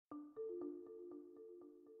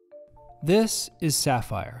This is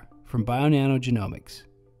Saphyr from Bionano Genomics.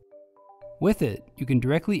 With it, you can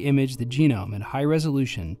directly image the genome at high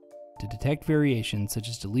resolution to detect variations such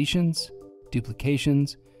as deletions,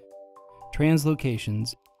 duplications,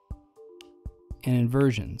 translocations, and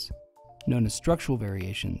inversions, known as structural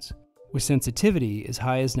variations, with sensitivity as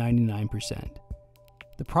high as 99%.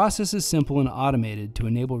 The process is simple and automated to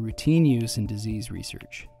enable routine use in disease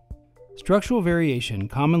research. Structural variation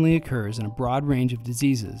commonly occurs in a broad range of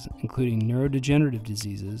diseases, including neurodegenerative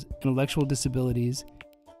diseases, intellectual disabilities,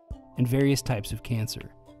 and various types of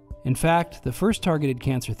cancer. In fact, the first targeted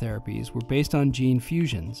cancer therapies were based on gene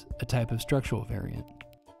fusions, a type of structural variant.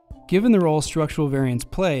 Given the role structural variants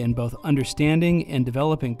play in both understanding and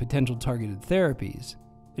developing potential targeted therapies,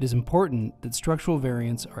 it is important that structural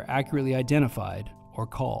variants are accurately identified or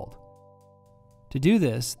called. To do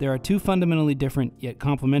this, there are two fundamentally different yet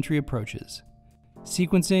complementary approaches: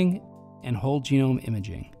 sequencing and whole genome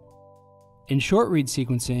imaging. In short-read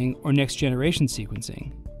sequencing or next-generation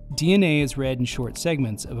sequencing, DNA is read in short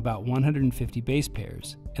segments of about 150 base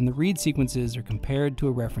pairs, and the read sequences are compared to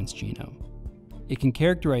a reference genome. It can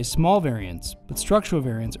characterize small variants, but structural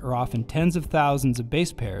variants are often tens of thousands of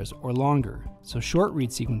base pairs or longer, so short-read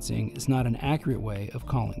sequencing is not an accurate way of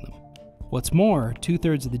calling them. What's more,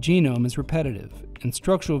 2/3 of the genome is repetitive, and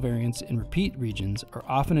structural variants in repeat regions are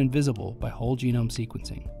often invisible by whole genome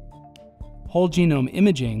sequencing. Whole genome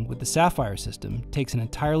imaging with the Saphyr system takes an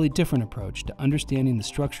entirely different approach to understanding the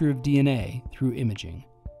structure of DNA through imaging.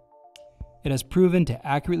 It has proven to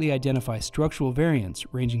accurately identify structural variants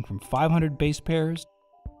ranging from 500 base pairs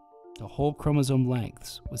to whole chromosome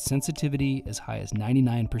lengths with sensitivity as high as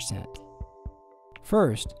 99%.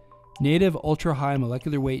 First, native ultra-high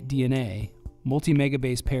molecular weight DNA,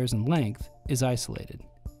 multi-megabase pairs in length, is isolated.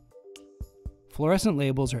 Fluorescent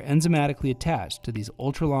labels are enzymatically attached to these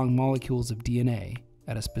ultra-long molecules of DNA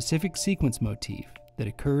at a specific sequence motif that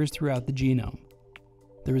occurs throughout the genome.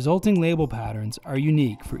 The resulting label patterns are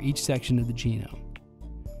unique for each section of the genome.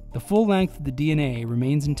 The full length of the DNA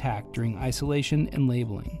remains intact during isolation and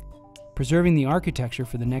labeling, preserving the architecture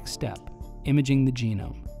for the next step, imaging the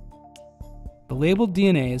genome. The labeled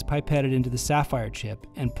DNA is pipetted into the Saphyr chip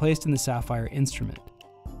and placed in the Saphyr instrument.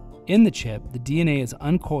 In the chip, the DNA is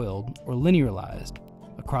uncoiled or linearized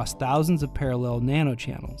across thousands of parallel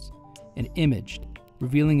nanochannels and imaged,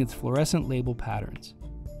 revealing its fluorescent label patterns.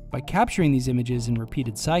 By capturing these images in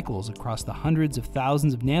repeated cycles across the hundreds of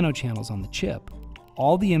thousands of nanochannels on the chip,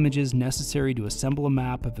 all the images necessary to assemble a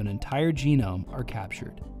map of an entire genome are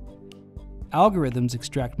captured. Algorithms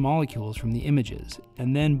extract molecules from the images,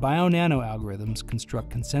 and then Bionano algorithms construct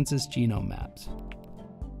consensus genome maps.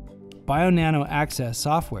 Bionano Access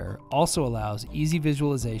software also allows easy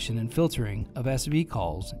visualization and filtering of SV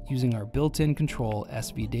calls using our built-in control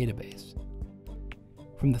SV database.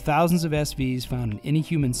 From the thousands of SVs found in any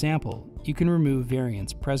human sample, you can remove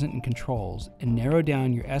variants present in controls and narrow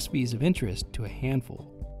down your SVs of interest to a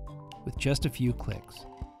handful with just a few clicks.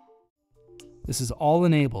 This is all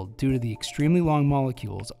enabled due to the extremely long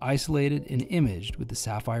molecules isolated and imaged with the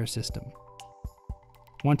Saphyr system.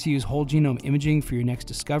 Want to use whole genome imaging for your next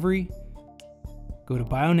discovery? Go to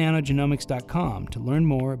bionanogenomics.com to learn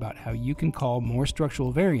more about how you can call more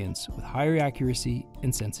structural variants with higher accuracy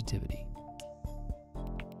and sensitivity.